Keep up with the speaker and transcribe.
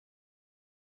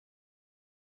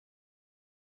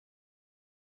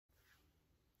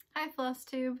Hi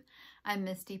Flosstube, I'm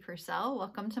Misty Purcell.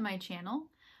 Welcome to my channel.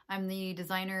 I'm the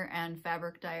designer and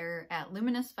fabric dyer at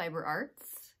Luminous Fiber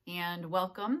Arts, and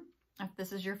welcome. If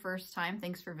this is your first time,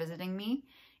 thanks for visiting me,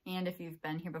 and if you've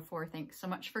been here before, thanks so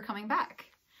much for coming back.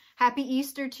 Happy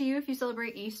Easter to you if you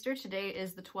celebrate Easter. Today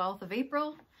is the 12th of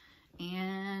April,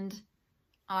 and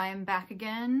I'm back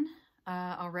again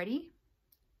already.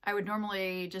 I would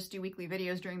normally just do weekly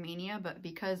videos during Mania, but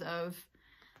because of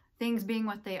things being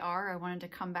what they are, I wanted to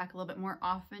come back a little bit more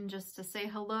often just to say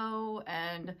hello.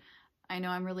 And I know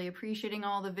I'm really appreciating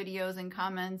all the videos and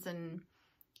comments and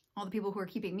all the people who are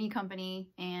keeping me company.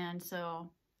 And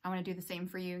so I want to do the same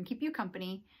for you and keep you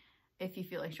company if you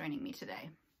feel like joining me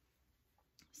today.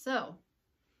 So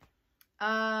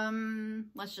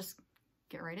let's just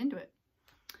get right into it.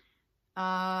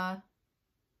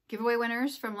 Giveaway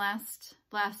winners from last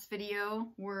video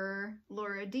were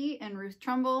Laura D and Ruth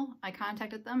Trumbull. I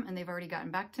contacted them and they've already gotten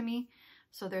back to me.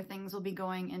 So their things will be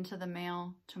going into the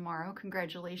mail tomorrow.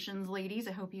 Congratulations, ladies.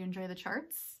 I hope you enjoy the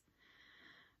charts.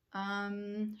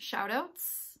 Shout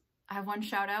outs. I have one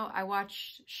shout out. I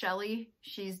watched Shelley.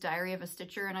 She's Diary of a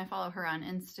Stitcher and I follow her on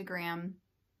Instagram.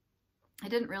 I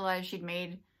didn't realize she'd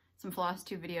made some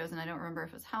Flosstube videos and I don't remember if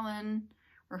it was Helen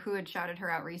or who had shouted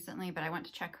her out recently, but I went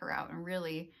to check her out and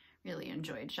really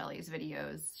enjoyed Shelley's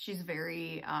videos. She's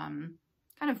very kind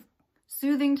of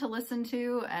soothing to listen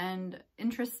to and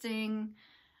interesting.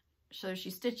 So she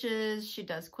stitches, she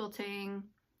does quilting.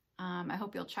 I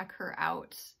hope you'll check her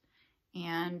out.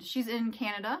 And she's in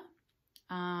Canada,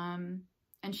 and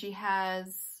she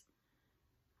has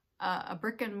a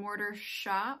brick and mortar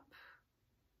shop,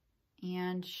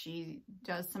 and she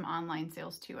does some online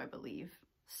sales too, I believe.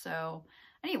 So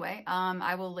anyway,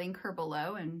 I will link her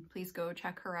below and please go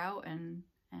check her out and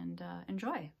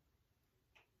enjoy.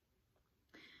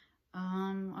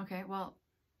 Okay, well,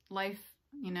 life,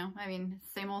 you know, I mean,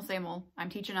 same old, same old. I'm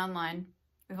teaching online.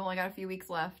 We've only got a few weeks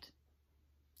left.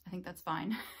 I think that's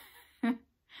fine.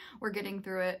 We're getting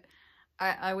through it.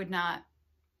 I would not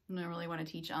normally want to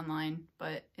teach online,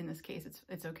 but in this case,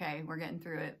 it's okay. We're getting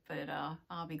through it, but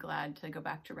I'll be glad to go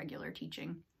back to regular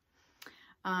teaching.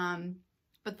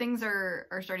 But things are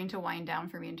starting to wind down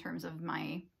for me in terms of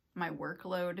my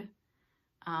workload.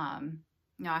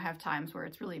 You know, I have times where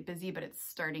it's really busy, but it's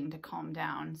starting to calm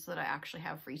down so that I actually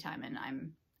have free time, and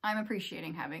I'm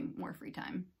appreciating having more free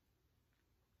time.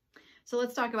 So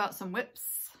let's talk about some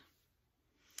whips.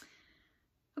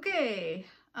 Okay,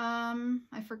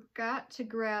 I forgot to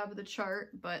grab the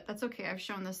chart, but that's okay. I've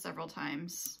shown this several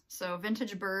times. So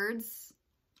Vintage Birds,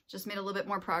 just made a little bit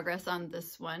more progress on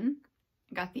this one.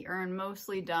 Got the urn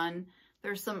mostly done.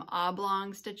 There's some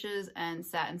oblong stitches and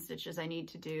satin stitches I need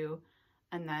to do,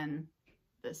 and then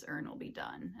this urn will be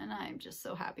done. And I'm just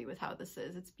so happy with how this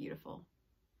is. It's beautiful.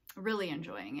 Really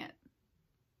enjoying it.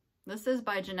 This is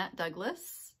by Jeanette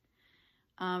Douglas.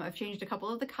 I've changed a couple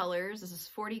of the colors. This is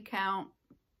 40 count.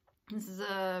 This is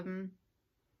a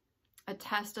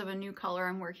test of a new color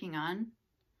I'm working on.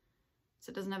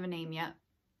 So it doesn't have a name yet.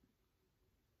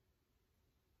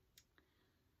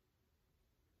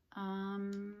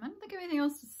 I don't think I have anything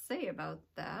else to say about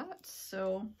that,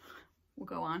 so we'll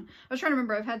go on. I was trying to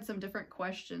remember, I've had some different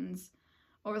questions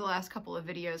over the last couple of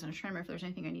videos, and I was trying to remember if there's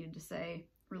anything I needed to say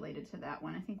related to that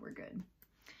one. I think we're good.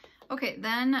 Okay,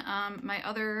 then my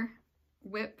other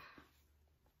whip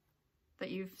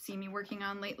that you've seen me working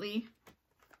on lately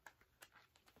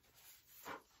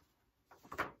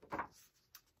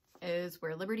is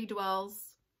Where Liberty Dwells.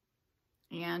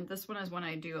 And this one is one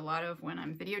I do a lot of when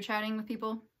I'm video chatting with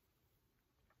people.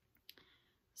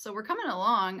 So we're coming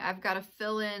along. I've got to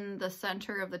fill in the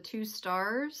center of the 2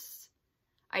 stars.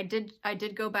 I did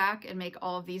go back and make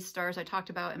all of these stars I talked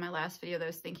about in my last video that I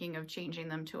was thinking of changing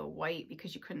them to a white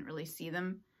because you couldn't really see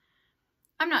them.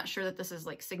 I'm not sure that this is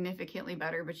like significantly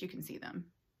better, but you can see them.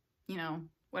 You know,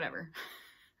 whatever.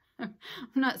 I'm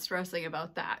not stressing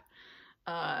about that.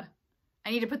 I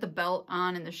need to put the belt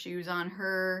on and the shoes on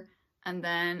her. And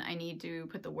then I need to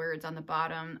put the words on the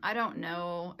bottom. I don't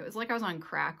know. It was like I was on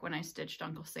crack when I stitched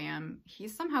Uncle Sam.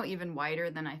 He's somehow even wider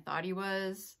than I thought he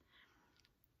was.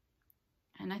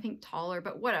 And I think taller,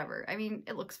 but whatever. I mean,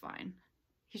 it looks fine.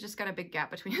 He's just got a big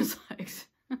gap between his legs.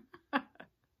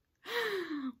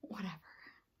 Whatever.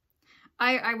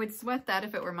 I would sweat that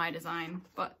if it were my design,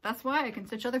 but that's why I can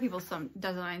stitch other people's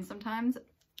designs sometimes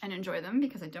and enjoy them,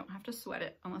 because I don't have to sweat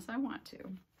it unless I want to.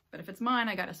 But if it's mine,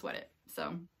 I gotta sweat it.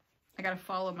 So I gotta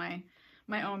follow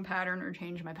my own pattern or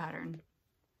change my pattern.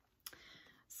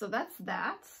 So that's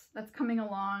coming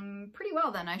along pretty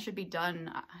well then. I should be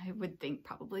done, I would think,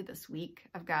 probably this week.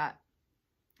 I've got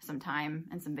some time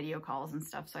and some video calls and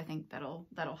stuff, so I think that'll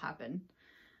happen.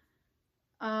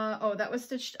 Oh, that was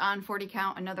stitched on 40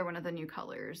 count, another one of the new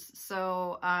colors.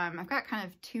 So I've got kind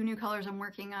of 2 new colors I'm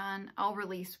working on. I'll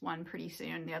release one pretty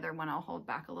soon. The other one I'll hold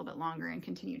back a little bit longer and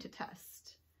continue to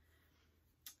test.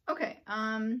 Okay,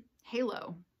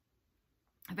 Halo.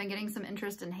 I've been getting some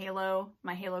interest in Halo,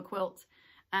 my Halo quilt,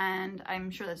 and I'm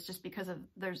sure that's just because of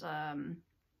there's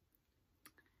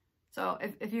so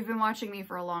if you've been watching me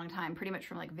for a long time, pretty much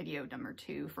from like video number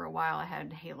 2, for a while I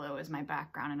had Halo as my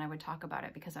background and I would talk about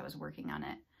it because I was working on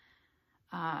it.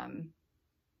 And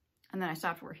then I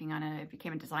stopped working on it. I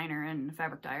became a designer and a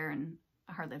fabric dyer and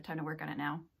I hardly have time to work on it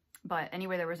now. But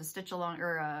anyway, there was a stitch along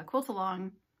or a quilt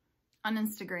along on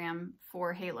Instagram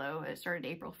for Halo. It started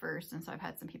April 1st, and so I've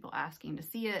had some people asking to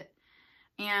see it.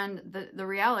 And the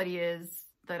reality is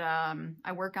that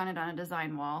I work on it on a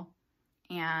design wall,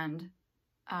 and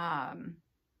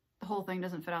the whole thing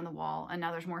doesn't fit on the wall, and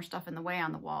now there's more stuff in the way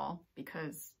on the wall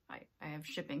because I have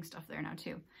shipping stuff there now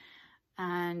too.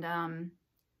 And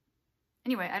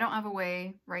anyway, I don't have a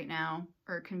way right now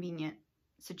or a convenient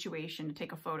situation to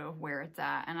take a photo of where it's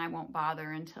at, and I won't bother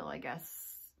until I guess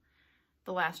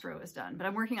the last row is done. But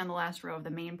I'm working on the last row of the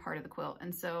main part of the quilt,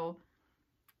 and so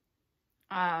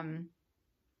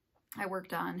I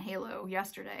worked on Halo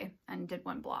yesterday and did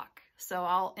 1 block. So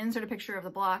I'll insert a picture of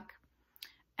the block,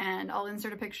 and I'll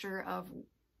insert a picture of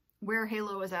where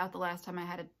Halo was at the last time I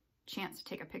had a chance to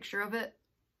take a picture of it,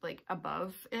 like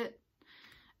above it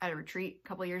at a retreat a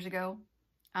couple years ago.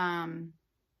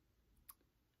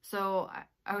 So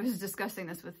I was discussing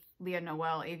this with Leah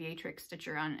Noel, Aviatrix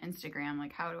Stitcher, on Instagram,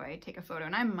 like how do I take a photo?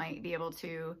 And I might be able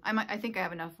to, I think I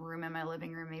have enough room in my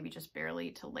living room, maybe just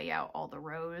barely, to lay out all the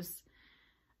rows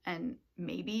and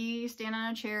maybe stand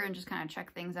on a chair and just kind of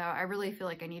check things out. I really feel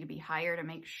like I need to be higher to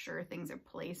make sure things are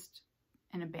placed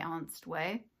in a balanced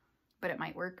way, but it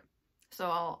might work. So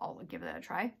I'll give that a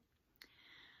try.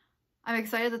 I'm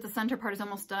excited that the center part is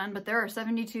almost done, but there are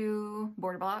 72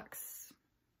 border blocks,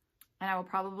 and I will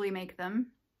probably make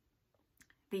them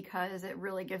because it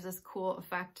really gives this cool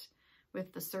effect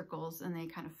with the circles and they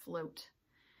kind of float.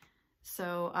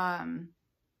 So I'm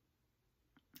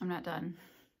not done.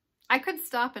 I could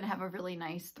stop and have a really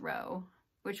nice throw,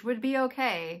 which would be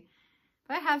okay,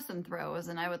 but I have some throws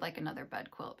and I would like another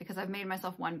bed quilt because I've made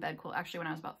myself 1 bed quilt actually when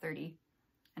I was about 30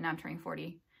 and now I'm turning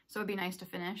 40. So it'd be nice to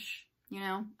finish, you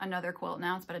know, another quilt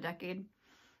now. It's been a decade.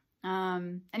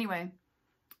 Anyway,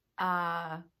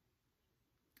 I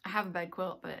have a bed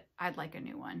quilt, but I'd like a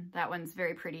new one. That one's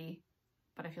very pretty,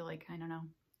 but I feel like, I don't know,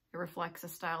 it reflects a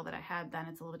style that I had then.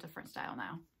 It's a little bit different style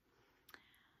now.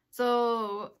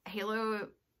 So Halo,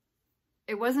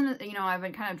 it wasn't, you know, I've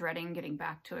been kind of dreading getting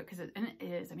back to it because it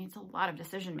is, I mean, it's a lot of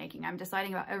decision making. I'm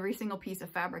deciding about every single piece of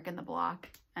fabric in the block,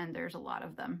 and there's a lot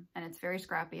of them, and it's very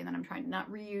scrappy, and then I'm trying to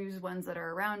not reuse ones that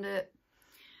are around it.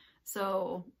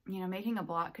 So, you know, making a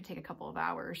block could take a couple of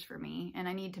hours for me, and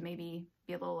I need to maybe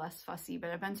be a little less fussy, but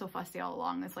I've been so fussy all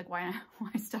along. It's like, why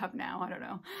stop now? I don't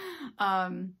know.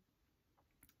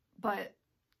 But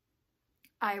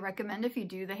I recommend if you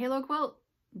do the Halo quilt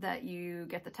that you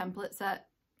get the template set.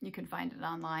 You can find it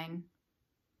online,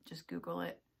 just Google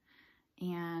it,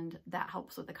 and that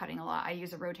helps with the cutting a lot. I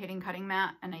use a rotating cutting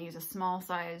mat, and I use a small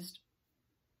sized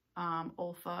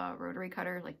Olfa rotary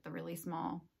cutter, like the really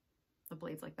small, the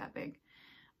blade's like that big.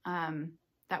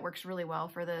 That works really well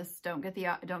for this. Don't get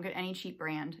any cheap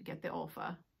brand, get the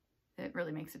Olfa. It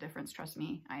really makes a difference, trust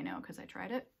me. I know, because I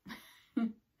tried it.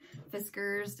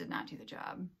 Fiskars did not do the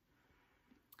job.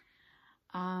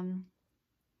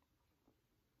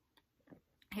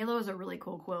 Halo is a really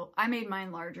cool quilt. I made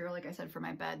mine larger, like I said, for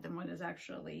my bed than what is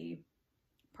actually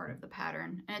part of the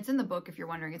pattern. And it's in the book, if you're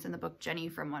wondering. It's in the book Jenny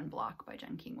from 1 Block by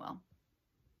Jen Kingwell.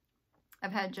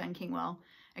 I've had Jen Kingwell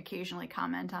occasionally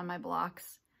comment on my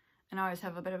blocks, and I always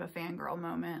have a bit of a fangirl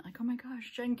moment, like, oh my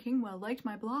gosh, Jen Kingwell liked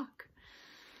my block.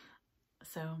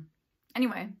 So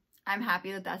anyway, I'm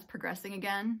happy that that's progressing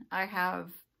again. I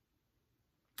have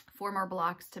 4 more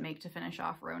blocks to make to finish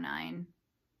off row 9.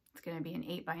 It's going to be an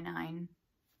 8x9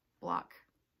 block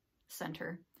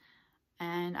center.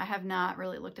 And I have not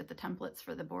really looked at the templates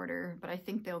for the border, but I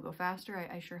think they'll go faster.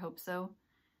 I sure hope so.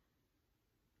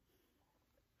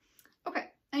 Okay,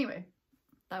 anyway,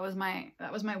 that was my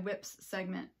whips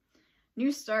segment.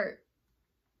 New start.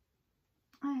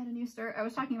 I had a new start. I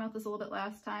was talking about this a little bit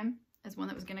last time as one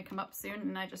that was going to come up soon,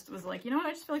 and I just was like, you know what,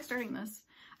 I just feel like starting this.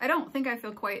 I don't think I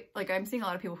feel quite, like, I'm seeing a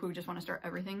lot of people who just want to start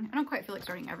everything. I don't quite feel like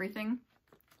starting everything,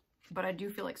 but I do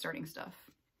feel like starting stuff.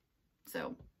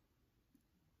 So,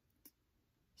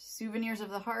 Souvenirs of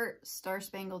the Heart, Star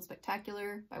Spangled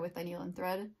Spectacular by With Thy Needle and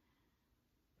Thread.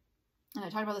 And I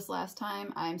talked about this last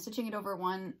time. I'm stitching it over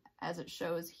 1 as it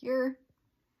shows here.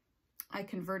 I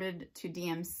converted to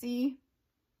DMC,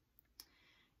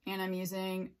 and I'm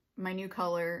using my new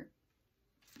color,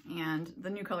 and the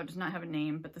new color does not have a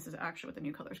name, but this is actually what the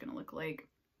new color is going to look like.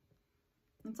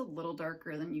 It's a little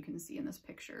darker than you can see in this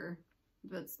picture,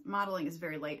 but modeling is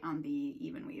very light on the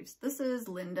even weaves. This is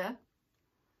Linda,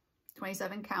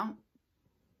 27 count,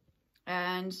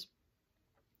 and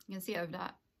you can see I've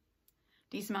got a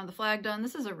decent amount of the flag done.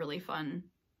 This is a really fun,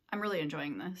 I'm really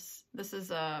enjoying this. This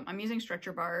is, I'm using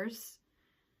stretcher bars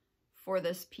for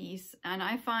this piece, and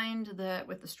I find that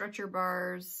with the stretcher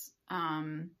bars,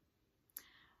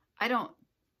 I don't,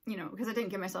 you know, because I didn't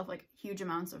give myself like huge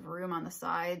amounts of room on the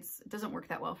sides, it doesn't work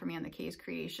that well for me on the K's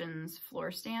Creations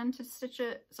floor stand to stitch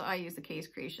it. So I use the K's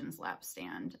Creations lap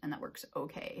stand, and that works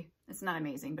okay. It's not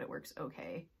amazing, but it works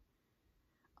okay.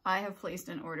 I have placed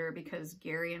an order because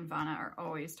Gary and Vanna are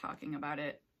always talking about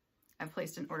it. I've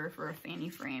placed an order for a fanny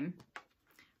frame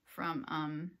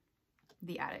from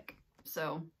the attic.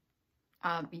 So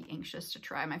I'll be anxious to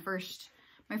try my first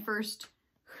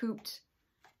hooped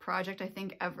project, I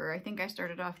think, ever. I think I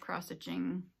started off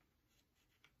cross-stitching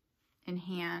in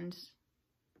hand.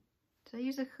 Did I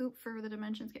use a hoop for the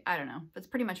dimensions? I don't know. It's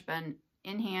pretty much been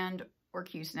in hand or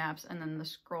Q-snaps, and then the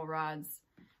scroll rods.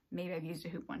 Maybe I've used a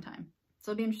hoop one time.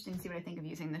 So it'll be interesting to see what I think of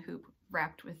using the hoop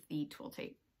wrapped with the twill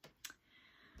tape.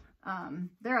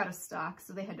 They're out of stock,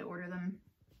 so they had to order them.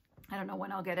 I don't know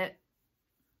when I'll get it.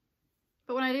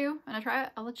 But when I do, and I try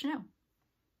it, I'll let you know.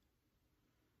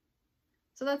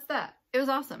 So that's that. It was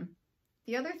awesome.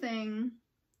 The other thing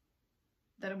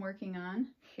that I'm working on,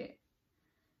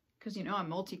 because you know I'm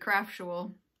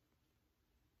multi-craftual,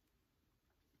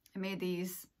 I made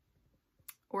these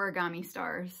origami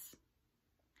stars.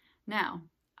 Now,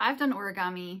 I've done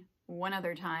origami one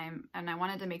other time, and I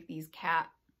wanted to make these cat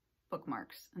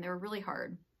bookmarks, and they were really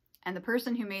hard. And the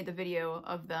person who made the video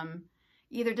of them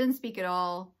either didn't speak at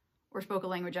all or spoke a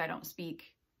language I don't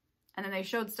speak. And then they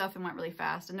showed stuff and went really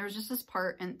fast. And there was just this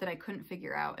part that I couldn't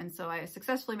figure out. And so I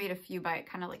successfully made a few by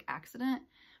kind of like accident,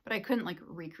 but I couldn't like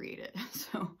recreate it.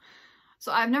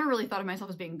 So I've never really thought of myself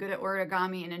as being good at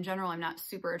origami. And in general, I'm not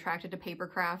super attracted to paper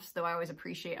crafts, though I always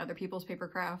appreciate other people's paper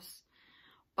crafts.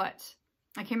 But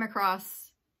I came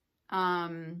across a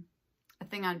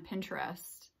thing on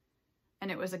Pinterest,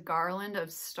 and it was a garland of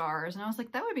stars. And I was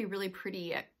like, that would be really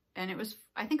pretty. And it was,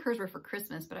 I think hers were for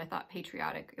Christmas, but I thought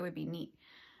patriotic, it would be neat.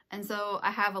 And so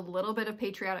I have a little bit of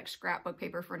patriotic scrapbook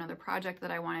paper for another project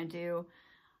that I want to do.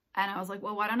 And I was like,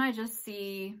 well, why don't I just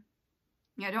see,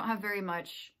 I don't have very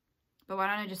much, but why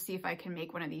don't I just see if I can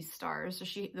make one of these stars?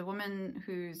 So the woman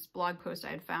whose blog post I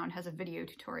had found has a video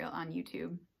tutorial on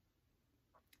YouTube.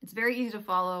 It's very easy to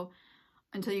follow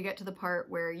until you get to the part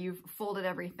where you've folded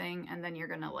everything, and then you're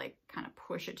going to like kind of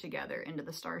push it together into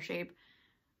the star shape.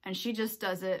 And she just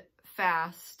does it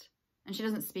fast, and she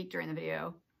doesn't speak during the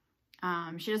video.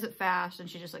 She does it fast, and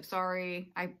she's just like,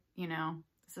 sorry,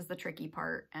 this is the tricky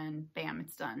part, and bam,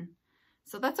 it's done.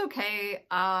 So that's okay.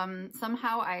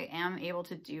 Somehow I am able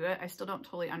to do it. I still don't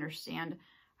totally understand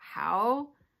how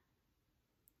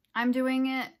I'm doing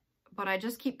it, but I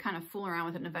just keep kind of fooling around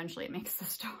with it, and eventually it makes the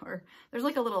star. There's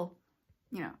like a little,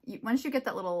 once you get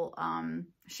that little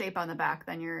shape on the back,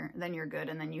 then you're good,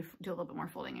 and then you do a little bit more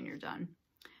folding and you're done.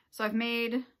 So I've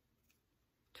made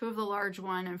 2 of the large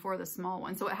one and 4 of the small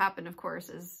one. So what happened, of course,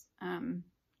 is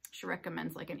she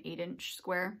recommends like an 8-inch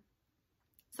square.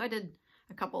 So I did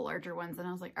a couple larger ones, and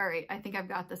I was like, all right, I think I've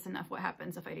got this enough. What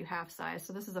happens if I do half size?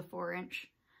 So this is a 4-inch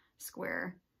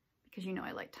square, because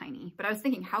I like tiny. But I was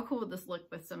thinking, how cool would this look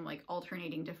with some like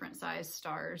alternating different size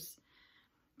stars?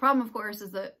 Problem, of course,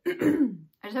 is that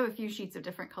I just have a few sheets of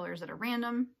different colors that are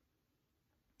random,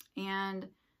 and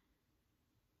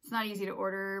it's not easy to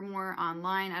order more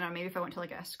online. I don't know, maybe if I went to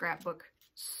like a scrapbook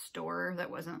store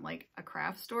that wasn't like a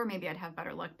craft store, maybe I'd have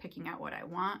better luck picking out what I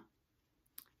want.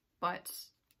 But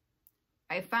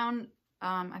I found,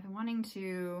 I've been wanting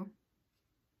to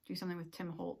do something with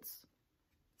Tim Holtz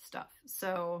stuff.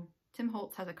 So Tim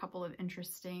Holtz has a couple of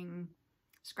interesting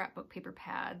scrapbook paper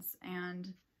pads,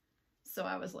 and so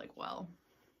I was like, well,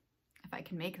 if I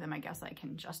can make them, I guess I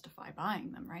can justify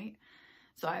buying them, right?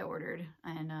 So I ordered,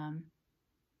 and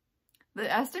the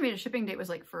estimated shipping date was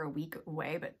like for a week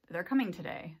away, but they're coming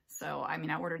today. So, I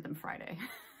ordered them Friday.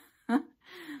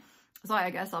 So I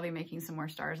guess I'll be making some more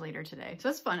stars later today. So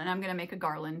it's fun, and I'm going to make a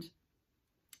garland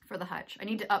for the hutch. I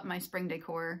need to up my spring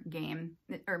decor game,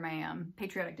 or my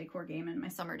patriotic decor game, and my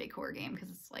summer decor game, because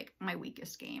it's like my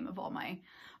weakest game of all my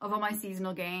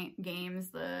seasonal games.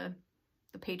 The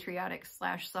patriotic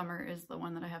 / summer is the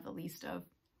one that I have the least of.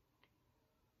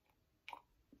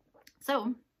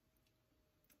 So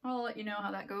I'll let you know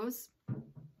how that goes.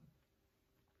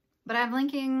 But I'm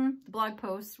linking the blog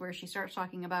post where she starts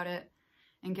talking about it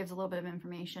and gives a little bit of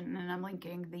information, and I'm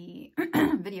linking the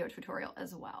video tutorial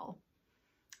as well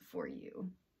for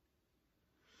you.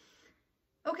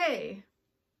 Okay,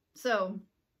 so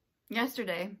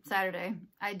yesterday, Saturday,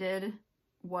 I did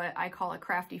what I call a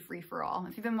crafty free-for-all.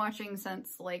 If you've been watching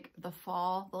since like the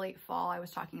fall, the late fall, I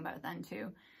was talking about it then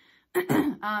too.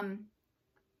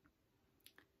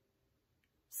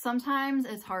 Sometimes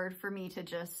it's hard for me to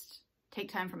just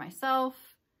take time for myself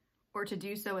or to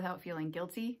do so without feeling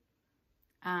guilty.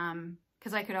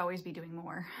 Because I could always be doing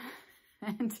more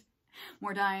and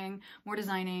more dyeing, more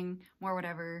designing, more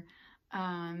whatever.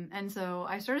 And so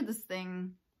I started this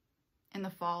thing in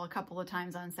the fall a couple of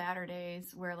times on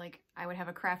Saturdays where like I would have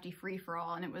a crafty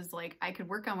free-for-all, and it was like I could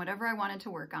work on whatever I wanted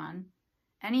to work on,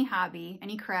 any hobby,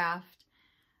 any craft,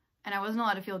 and I wasn't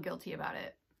allowed to feel guilty about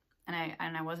it.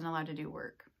 And I wasn't allowed to do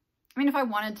work. I mean, if I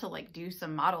wanted to like do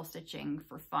some model stitching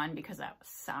for fun because that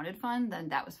sounded fun, then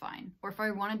that was fine. Or if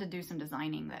I wanted to do some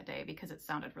designing that day because it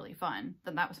sounded really fun,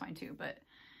 then that was fine too. But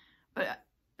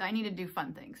I need to do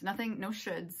fun things. Nothing, no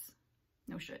shoulds.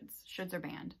 No shoulds. Shoulds are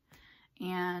banned.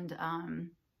 And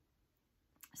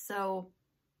so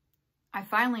I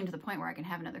finally am to the point where I can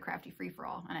have another crafty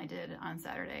free-for-all, and I did on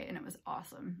Saturday, and it was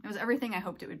awesome. It was everything I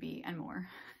hoped it would be and more.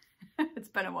 It's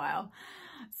been a while.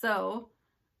 So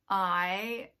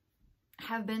I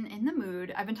have been in the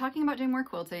mood. I've been talking about doing more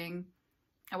quilting.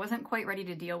 I wasn't quite ready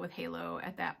to deal with Halo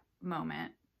at that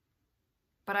moment,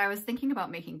 but I was thinking about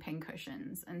making pin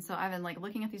cushions. And so I've been like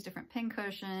looking at these different pin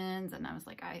cushions, and I was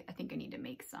like, I think I need to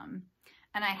make some.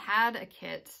 And I had a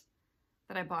kit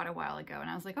that I bought a while ago, and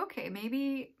I was like, okay,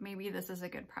 maybe this is a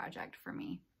good project for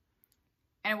me.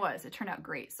 And it turned out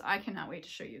great. So I cannot wait to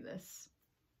show you this.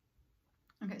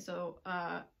 Okay, so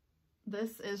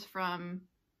this is from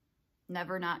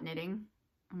Never Not Knitting.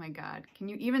 Oh my God, can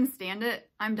you even stand it?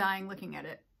 I'm dying looking at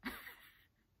it.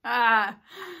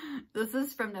 This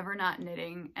is from Never Not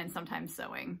Knitting and Sometimes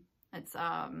Sewing. It's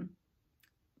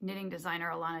knitting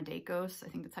designer Alana Dacos. I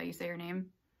think that's how you say her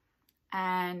name.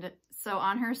 And so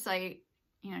on her site,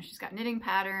 you know, she's got knitting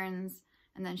patterns,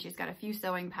 and then she's got a few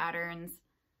sewing patterns,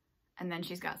 and then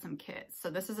she's got some kits. So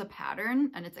this is a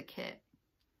pattern and it's a kit.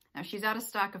 Now she's out of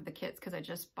stock of the kits because I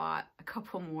just bought a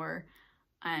couple more,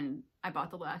 and I bought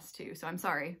the last two, so I'm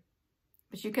sorry.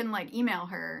 But you can like email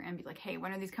her and be like, hey,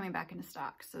 when are these coming back into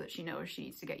stock, so that she knows she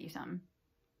needs to get you some.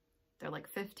 They're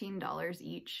like $15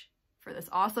 each for this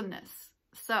awesomeness.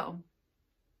 So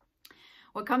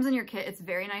what comes in your kit, it's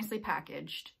very nicely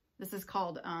packaged. This is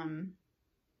called, I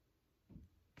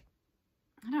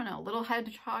don't know, Little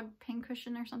Hedgehog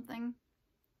Pincushion or something.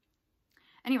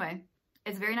 Anyway,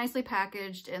 it's very nicely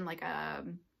packaged in like a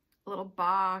little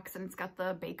box, and it's got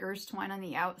the baker's twine on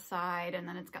the outside, and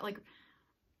then it's got like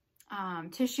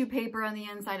tissue paper on the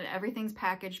inside, and everything's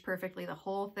packaged perfectly. The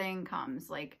whole thing comes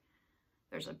like,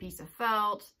 there's a piece of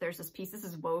felt, there's this piece, this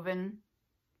is woven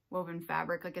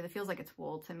fabric, like it feels like it's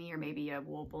wool to me, or maybe a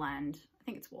wool blend. I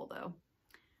think it's wool though.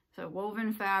 So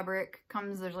woven fabric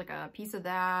comes, there's like a piece of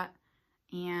that,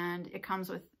 and it comes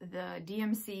with the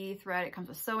DMC thread, it comes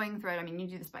with sewing thread. I mean, you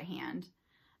do this by hand.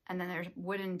 And then there's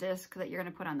wooden disc that you're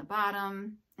gonna put on the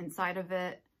bottom, inside of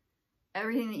it.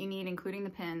 Everything that you need, including the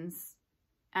pins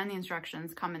and the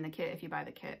instructions, come in the kit if you buy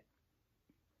the kit.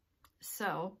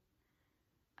 So,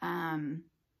 I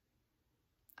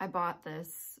bought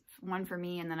this one for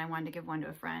me, and then I wanted to give one to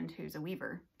a friend who's a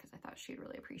weaver because I thought she'd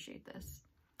really appreciate this.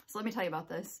 So let me tell you about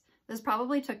this. This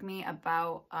probably took me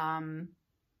about, I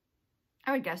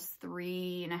would guess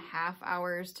 3.5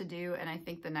 hours to do, and I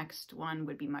think the next one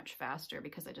would be much faster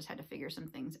because I just had to figure some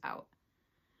things out.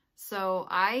 So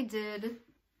I did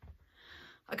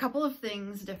a couple of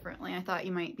things differently. I thought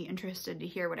you might be interested to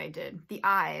hear what I did. The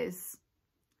eyes.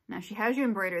 Now she has you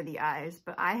embroider the eyes,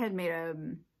 but I had made a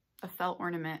felt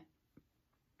ornament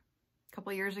a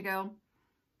couple years ago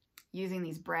using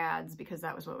these brads because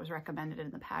that was what was recommended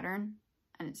in the pattern,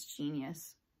 and it's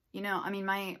genius. You know, I mean,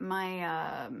 my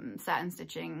satin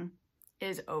stitching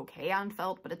is okay on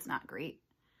felt, but it's not great.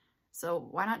 So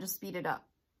why not just speed it up?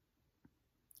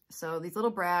 So these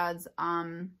little brads,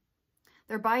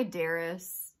 they're by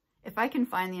Darius. If I can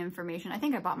find the information, I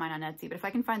think I bought mine on Etsy, but if I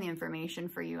can find the information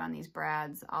for you on these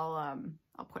brads, I'll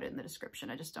put it in the description.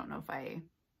 I just don't know if I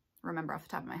remember off the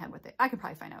top of my head what I could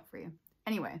probably find out for you.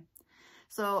 Anyway,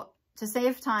 so to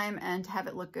save time and to have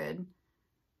it look good,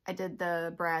 I did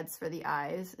the brads for the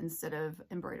eyes instead of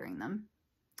embroidering them.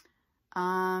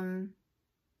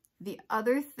 The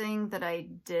other thing that I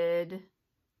did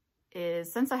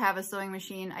is, since I have a sewing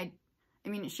machine, I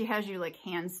mean, she has you like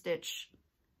hand stitch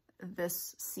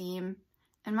this seam,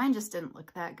 And mine just didn't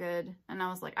look that good. And I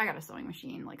was like, I got a sewing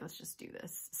machine, like, let's just do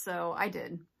this. So I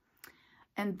did.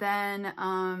 And then,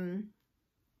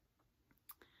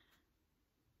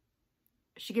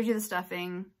 she gives you the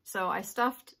stuffing. So I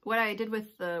stuffed, what I did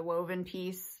with the woven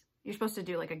piece, you're supposed to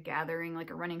do like a gathering,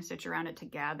 like a running stitch around it to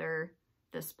gather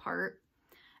this part.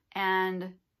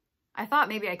 And I thought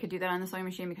maybe I could do that on the sewing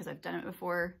machine because I've done it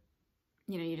before.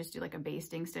 You know, you just do like a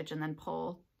basting stitch and then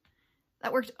pull.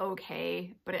 That worked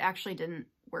okay, but it actually didn't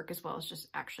work as well as just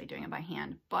actually doing it by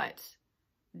hand. But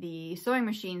the sewing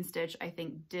machine stitch, I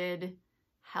think, did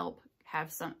help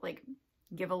have some, like,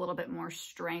 give a little bit more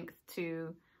strength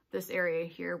to this area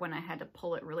here when I had to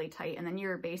pull it really tight. And then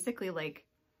you're basically like,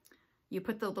 you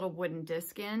put the little wooden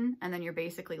disc in, and then you're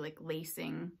basically like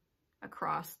lacing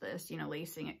across this, you know,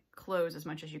 lacing it close as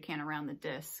much as you can around the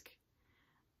disc.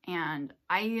 And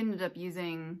I ended up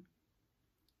using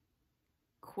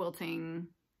quilting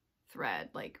thread,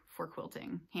 like for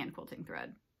quilting, hand quilting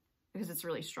thread, because it's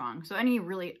really strong. So any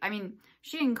really, I mean,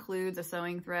 she includes a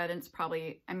sewing thread, and it's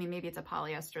probably, I mean, maybe it's a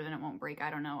polyester, then it won't break. I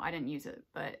don't know. I didn't use it,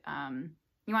 but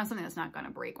you want something that's not going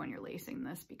to break when you're lacing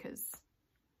this because,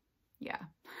 yeah.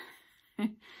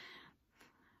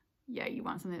 Yeah, you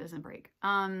want something that doesn't break.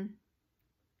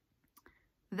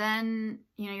 Then,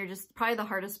 you know, you're just, probably the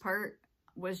hardest part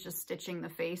was just stitching the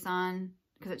face on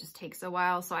because it just takes a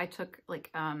while. So I took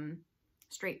like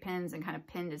straight pins and kind of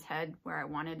pinned his head where I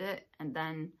wanted it, and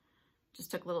then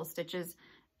just took little stitches.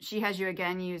 She has you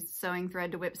again use sewing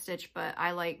thread to whip stitch, but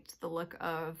I liked the look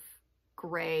of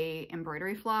gray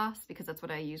embroidery floss because that's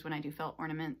what I use when I do felt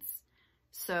ornaments.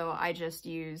 So I just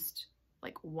used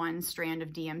like one strand of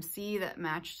DMC that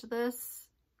matched this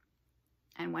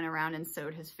and went around and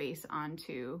sewed his face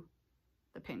onto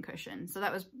the pin cushion. So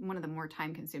that was one of the more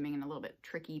time consuming and a little bit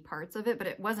tricky parts of it, but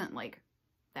it wasn't like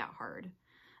that hard.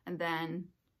 And then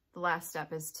the last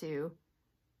step is to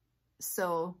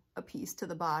sew a piece to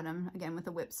the bottom, again with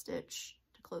a whip stitch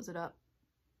to close it up.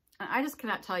 And I just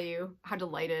cannot tell you how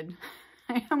delighted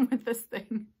I am with this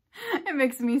thing. It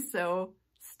makes me so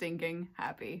stinking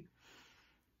happy.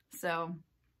 So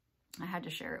I had to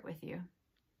share it with you.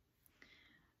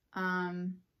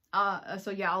 So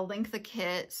yeah, I'll link the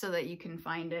kit so that you can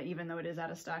find it, even though it is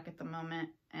out of stock at the moment.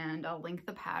 And I'll link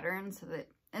the pattern so that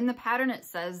in the pattern it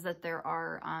says that there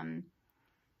are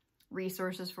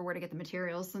resources for where to get the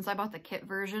materials. Since I bought the kit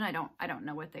version, I don't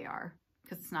know what they are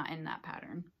because it's not in that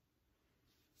pattern.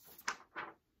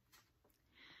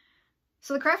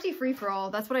 So the Crafty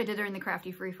Free-For-All, that's what I did during the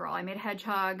Crafty Free-For-All. I made a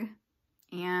hedgehog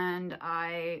and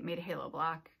I made a halo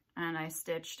block and I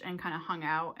stitched and kind of hung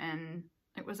out, and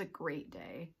it was a great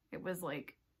day. It was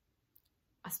like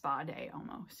a spa day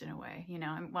almost in a way, you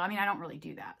know. Well, I mean, I don't really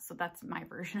do that. So that's my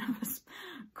version of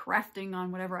crafting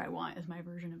on whatever I want is my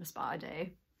version of a spa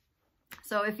day.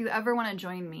 So if you ever want to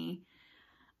join me,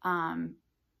 you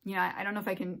know, I don't know if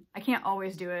I can't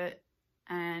always do it,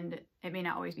 and it may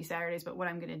not always be Saturdays, but what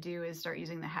I'm going to do is start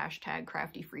using the hashtag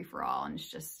Crafty Free For All, and it's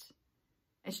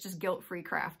just guilt-free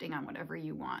crafting on whatever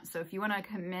you want. So if you want to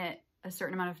commit a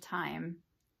certain amount of time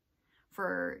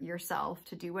for yourself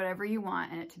to do whatever you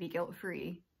want and it to be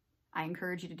guilt-free, I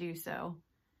encourage you to do so.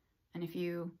 And if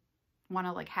you want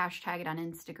to like hashtag it on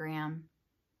Instagram,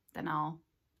 then I'll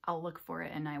look for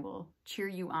it and I will cheer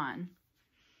you on.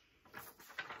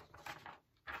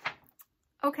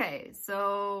 Okay,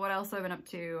 so what else have I been up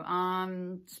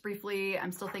to? Just briefly,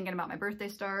 I'm still thinking about my birthday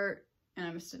start, and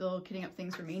I'm still kitting up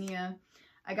things for Mania.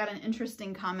 I got an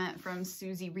interesting comment from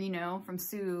Susie Reno, from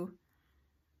Sue,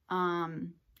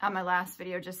 on my last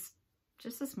video just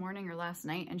this morning or last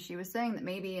night, and she was saying that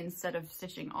maybe instead of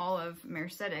stitching all of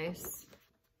Mercedes,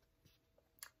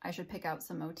 I should pick out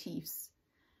some motifs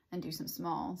and do some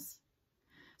smalls.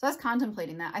 So I was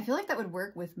contemplating that. I feel like that would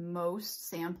work with most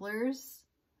samplers.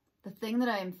 The thing that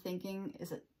I am thinking is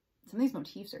that some of these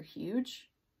motifs are huge,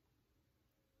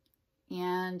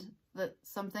 and that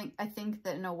something, I think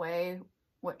that in a way,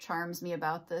 what charms me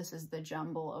about this is the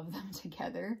jumble of them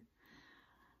together.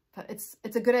 But it's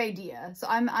a good idea. So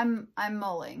I'm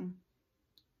mulling.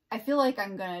 I feel like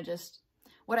I'm gonna just,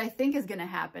 what I think is gonna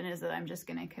happen is that I'm just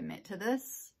gonna commit to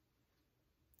this.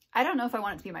 I don't know if I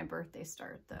want it to be my birthday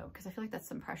start though, because I feel like that's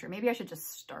some pressure. Maybe I should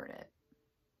just start it.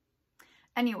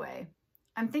 Anyway,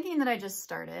 I'm thinking that I just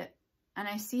start it and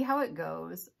I see how it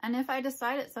goes. And if I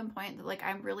decide at some point that like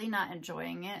I'm really not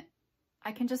enjoying it,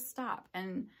 I can just stop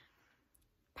and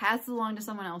pass it along to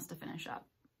someone else to finish up.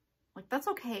 Like, that's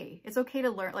okay. It's okay to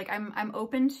learn. Like, I'm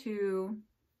open to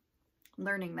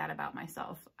learning that about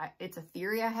myself. It's a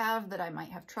theory I have that I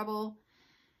might have trouble.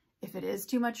 If it is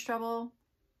too much trouble,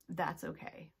 that's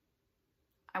okay.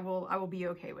 I will be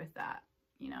okay with that.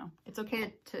 you know, it's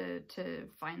okay to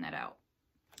find that out.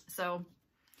 So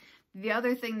the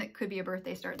other thing that could be a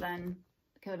birthday start then,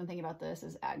 because I've been thinking about this,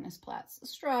 is Agnes Platt's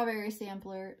strawberry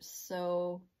sampler.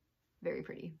 So very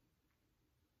pretty.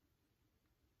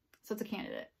 So it's a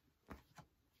candidate.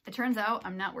 It turns out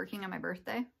I'm not working on my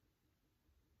birthday.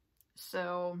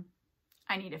 So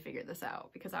I need to figure this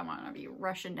out because I want to be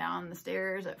rushing down the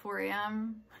stairs at 4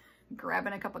 a.m.,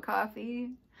 grabbing a cup of coffee,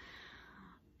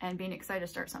 and being excited to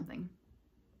start something.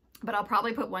 But I'll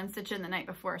probably put one stitch in the night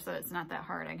before so it's not that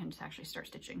hard. I can just actually start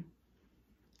stitching.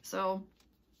 So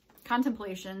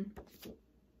contemplation.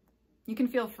 You can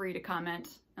feel free to comment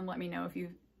and let me know if you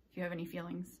have any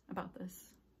feelings about this.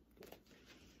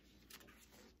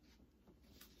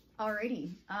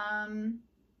 Alrighty,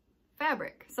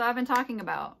 fabric. So I've been talking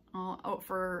about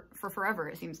for forever,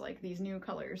 it seems like, these new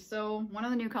colors. So one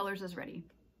of the new colors is ready,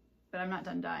 but I'm not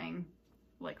done dyeing,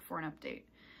 like, for an update.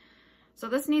 So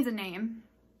this needs a name.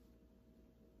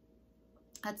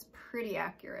 That's pretty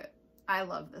accurate. I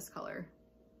love this color.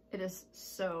 It is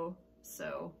so,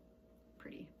 so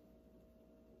pretty.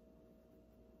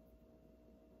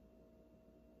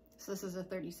 So this is a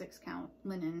 36 count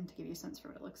linen to give you a sense for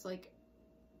what it looks like.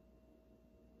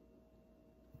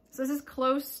 So this is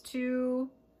close to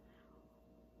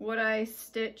what I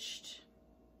stitched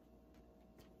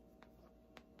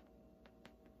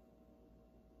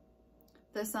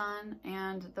this on,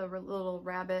 and the little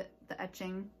rabbit, the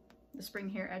etching, the spring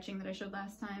hair etching that I showed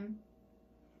last time.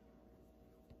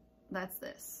 That's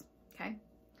this, okay?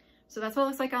 So that's what it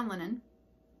looks like on linen.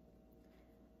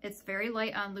 It's very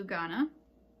light on Lugana,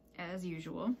 as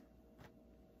usual.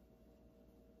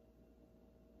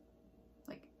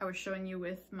 Like I was showing you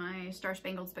with my Star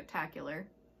Spangled Spectacular.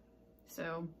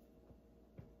 So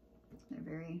they're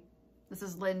very, this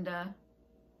is Linda,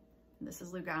 and this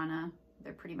is Lugana.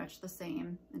 They're pretty much the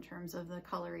same in terms of the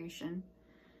coloration.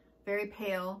 Very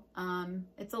pale.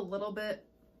 It's a little bit,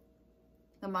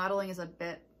 the modeling is a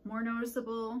bit more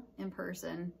noticeable in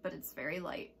person, but it's very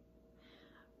light.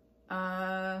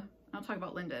 I'll talk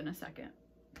about Linda in a second.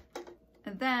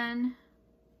 And then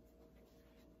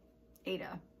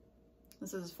Ada.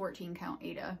 This is 14 count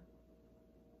Ada.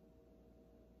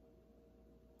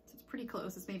 So it's pretty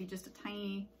close. It's maybe just a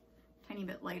tiny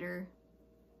bit lighter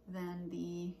than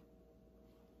the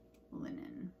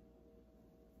linen.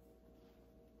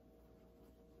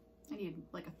 I need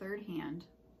like a third hand.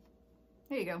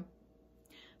 There you go.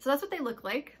 So that's what they look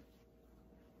like.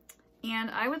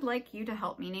 And I would like you to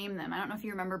help me name them. I don't know if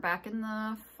you remember back in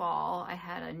the fall, I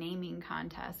had a naming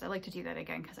contest. I like to do that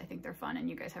again because I think they're fun and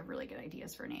you guys have really good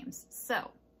ideas for names. So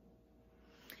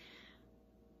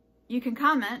you can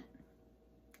comment,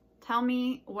 tell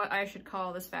me what I should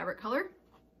call this fabric color.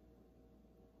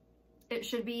 It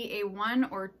should be a one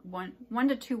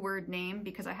to two word name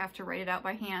because I have to write it out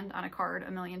by hand on a card a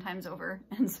million times over.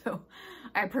 And so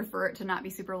I prefer it to not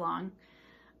be super long.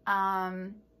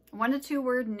 1 to 2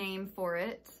 word name for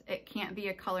it. It can't be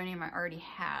a color name I already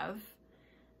have.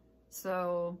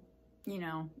 So, you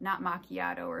know, not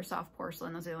macchiato or soft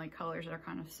porcelain. Those are the only colors that are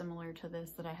kind of similar to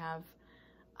this that I have.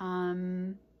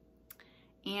 And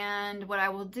what I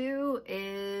will do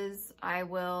is I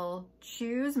will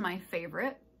choose my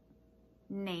favorite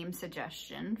name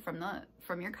suggestion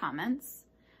from your comments,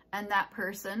 and that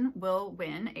person will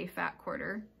win a fat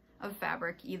quarter of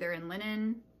fabric, either in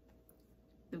linen,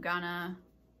 Lugana,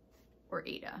 or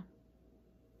Ada.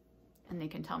 And they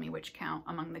can tell me which count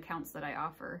among the counts that I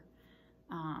offer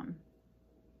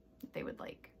that they would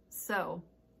like. So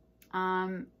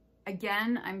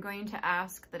again, I'm going to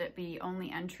ask that it be only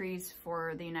entries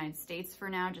for the United States for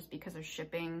now, just because of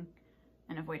shipping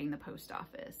and avoiding the post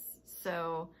office.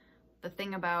 So the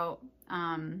thing about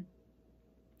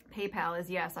PayPal is,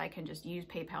 yes, I can just use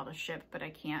PayPal to ship, but I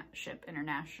can't ship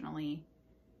internationally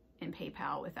in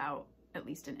PayPal without at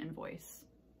least an invoice.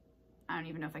 I don't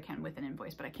even know if I can with an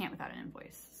invoice, but I can't without an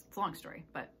invoice. It's a long story,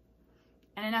 but,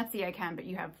 and in Etsy I can, but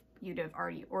you'd have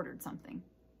already ordered something.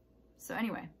 So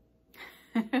anyway,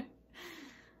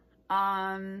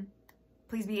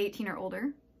 please be 18 or older,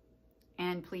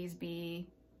 and please be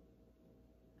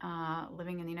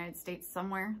living in the United States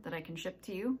somewhere that I can ship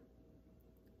to you,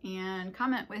 and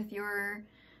comment with your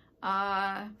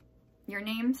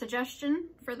name suggestion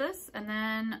for this. And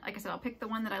then, like I said, I'll pick the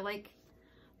one that I like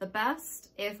the best.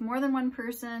 If more than one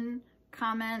person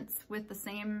comments with the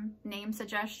same name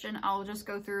suggestion, I'll just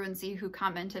go through and see who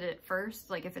commented it first.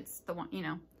 Like if it's the one, you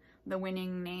know, the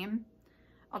winning name,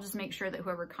 I'll just make sure that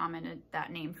whoever commented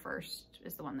that name first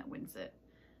is the one that wins it.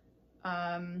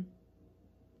 And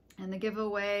the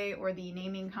giveaway, or the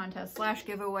naming contest /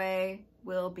 giveaway,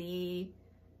 will be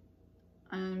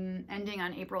ending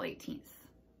on April 18th.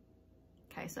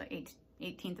 Okay, so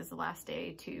 18th is the last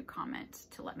day to comment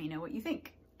to let me know what you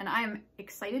think. And I'm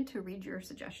excited to read your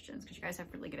suggestions because you guys have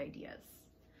really good ideas.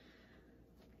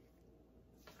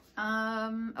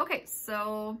 Okay,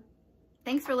 so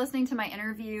thanks for listening to my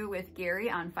interview with Gary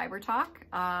on Fiber Talk.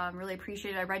 Really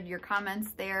appreciate it. I read your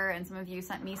comments there, and some of you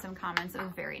sent me some comments. It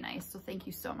was very nice. So thank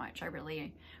you so much. I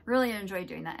really enjoyed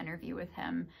doing that interview with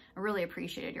him. I really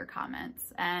appreciated your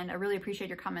comments, and I really appreciate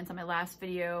your comments on my last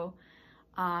video.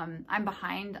 I'm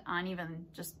behind on even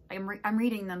just, I'm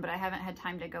reading them, but I haven't had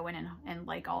time to go in and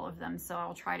like all of them. So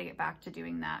I'll try to get back to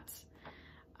doing that.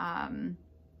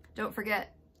 Don't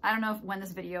forget, I don't know when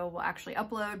this video will actually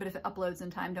upload, but if it uploads in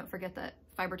time, don't forget that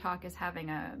Fiber Talk is having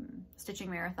a stitching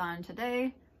marathon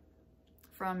today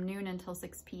from noon until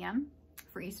 6 p.m.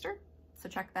 for Easter. So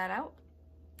check that out.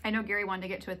 I know Gary wanted to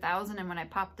get to 1,000, and when I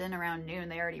popped in around noon,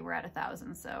 they already were at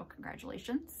 1,000. So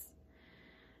congratulations.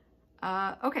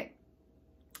 Okay.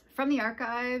 From the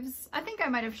archives, I think I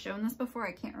might have shown this before.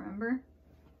 I can't remember.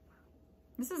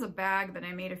 This is a bag that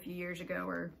I made a few years ago,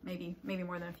 or maybe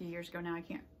more than a few years ago now. I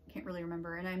can't really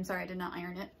remember, and I'm sorry I did not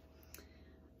iron it.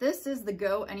 This is the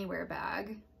Go Anywhere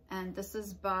bag, and this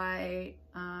is by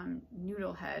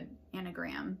Noodlehead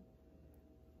Anagram.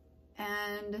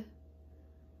 And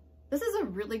this is a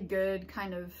really good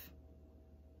kind of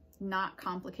not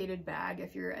complicated bag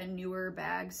if you're a newer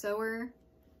bag sewer.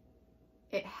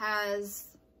 It has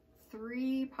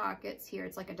 3 pockets here.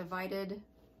 It's like a divided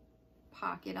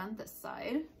pocket on this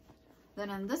side. Then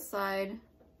on this side,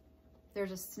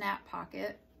 there's a snap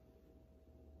pocket.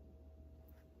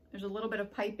 There's a little bit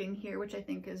of piping here, which I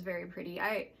think is very pretty.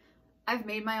 I've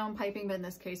made my own piping, but in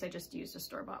this case, I just used a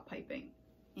store-bought piping.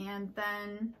 And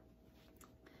then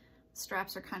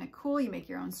straps are kind of cool. You make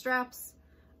your own straps.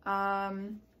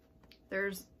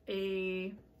 There's a,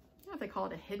 I don't know if they call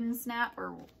it a hidden snap,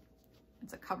 or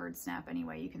it's a covered snap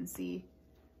anyway. You can see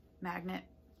magnet.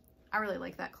 I really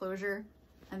like that closure.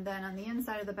 And then on the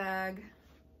inside of the bag,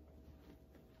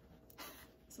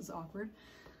 this is awkward.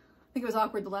 I think it was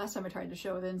awkward the last time I tried to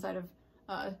show the inside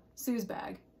of Sue's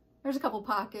bag. There's a couple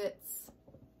pockets.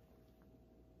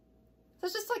 So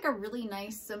it's just like a really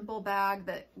nice, simple bag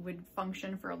that would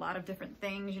function for a lot of different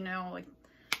things, you know, like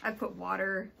I've put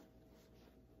water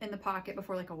in the pocket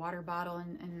before, like a water bottle,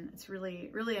 and it's really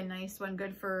a nice one,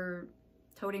 good for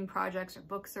toting projects or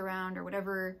books around or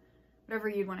whatever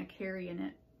you'd want to carry in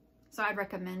it. So I'd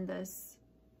recommend this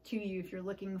to you if you're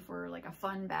looking for like a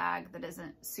fun bag that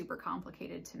isn't super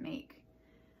complicated to make.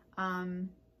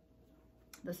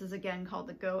 This is again called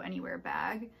the Go Anywhere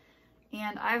bag,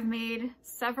 and I've made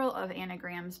several of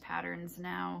Anagram's patterns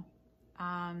now.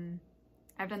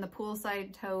 I've done the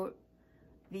poolside tote,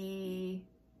 the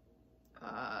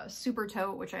super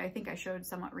tote, which I think I showed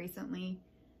somewhat recently,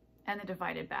 and the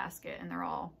divided basket, and they're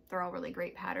all really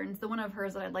great patterns. The one of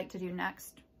hers that I'd like to do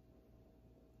next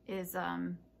is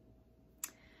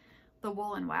the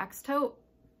wool and wax tote,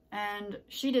 and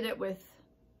she did it with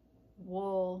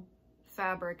wool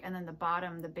fabric, and then the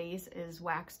bottom, the base, is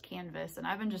waxed canvas. And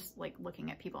I've been just like looking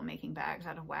at people making bags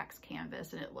out of waxed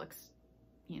canvas, and it looks,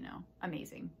 you know,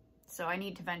 amazing. So I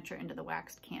need to venture into the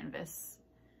waxed canvas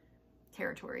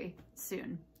territory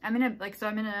soon. I'm in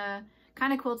a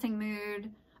kind of quilting mood,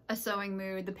 a sewing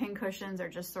mood. The pin cushions are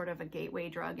just sort of a gateway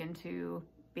drug into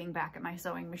being back at my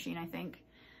sewing machine, I think.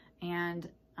 And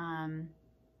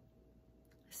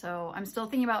so I'm still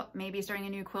thinking about maybe starting a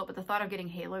new quilt, but the thought of getting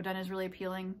halo done is really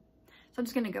appealing. So I'm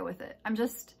just gonna go with it. I'm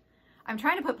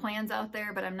trying to put plans out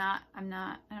there, but I don't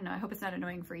know, I hope it's not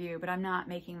annoying for you, but I'm not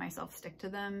making myself stick to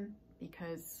them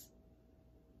because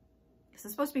this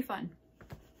is supposed to be fun.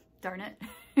 Darn it.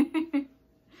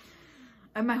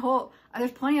 And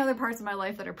there's plenty of other parts of my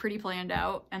life that are pretty planned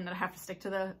out and that I have to stick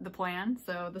to the plan.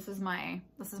 So this is my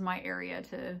area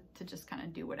to just kind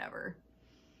of do whatever.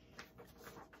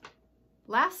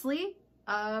 Lastly,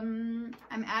 I'm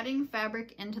adding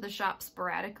fabric into the shop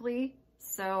sporadically.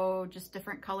 So just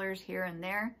different colors here and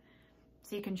there.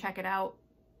 So you can check it out.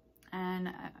 And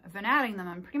I've been adding them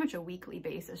on pretty much a weekly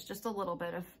basis, just a little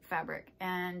bit of fabric.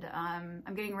 And I'm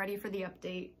getting ready for the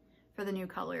update for the new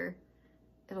color.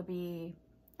 It'll be,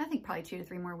 I think, probably 2 to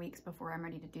 3 more weeks before I'm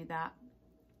ready to do that.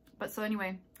 But so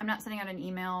anyway, I'm not sending out an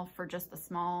email for just the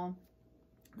small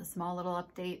little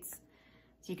updates.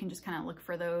 So you can just kind of look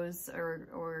for those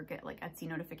or get like Etsy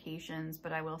notifications,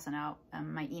 but I will send out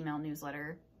my email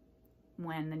newsletter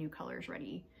when the new color is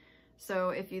ready. So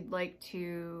if you'd like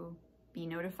to be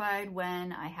notified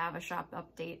when I have a shop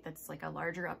update that's like a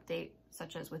larger update,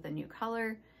 such as with a new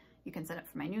color, you can sign up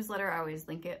for my newsletter. I always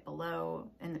link it below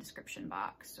in the description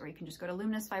box, or you can just go to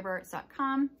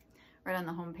luminousfiberarts.com, right on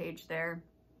the homepage there.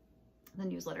 The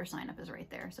newsletter sign up is right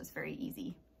there, so it's very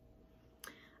easy.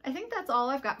 I think that's all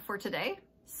I've got for today.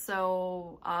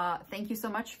 So thank you so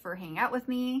much for hanging out with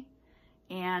me,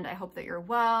 and I hope that you're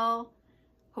well.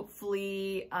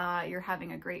 Hopefully you're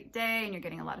having a great day and you're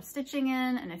getting a lot of stitching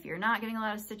in, and if you're not getting a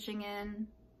lot of stitching in,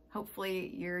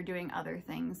 hopefully you're doing other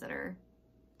things that are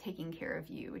taking care of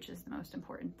you, which is the most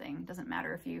important thing. It doesn't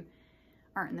matter if you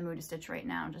aren't in the mood to stitch right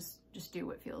now, just do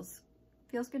what feels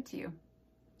good to you.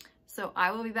 So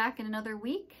I will be back in another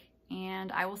week,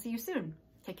 and I will see you soon.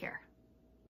 Take care.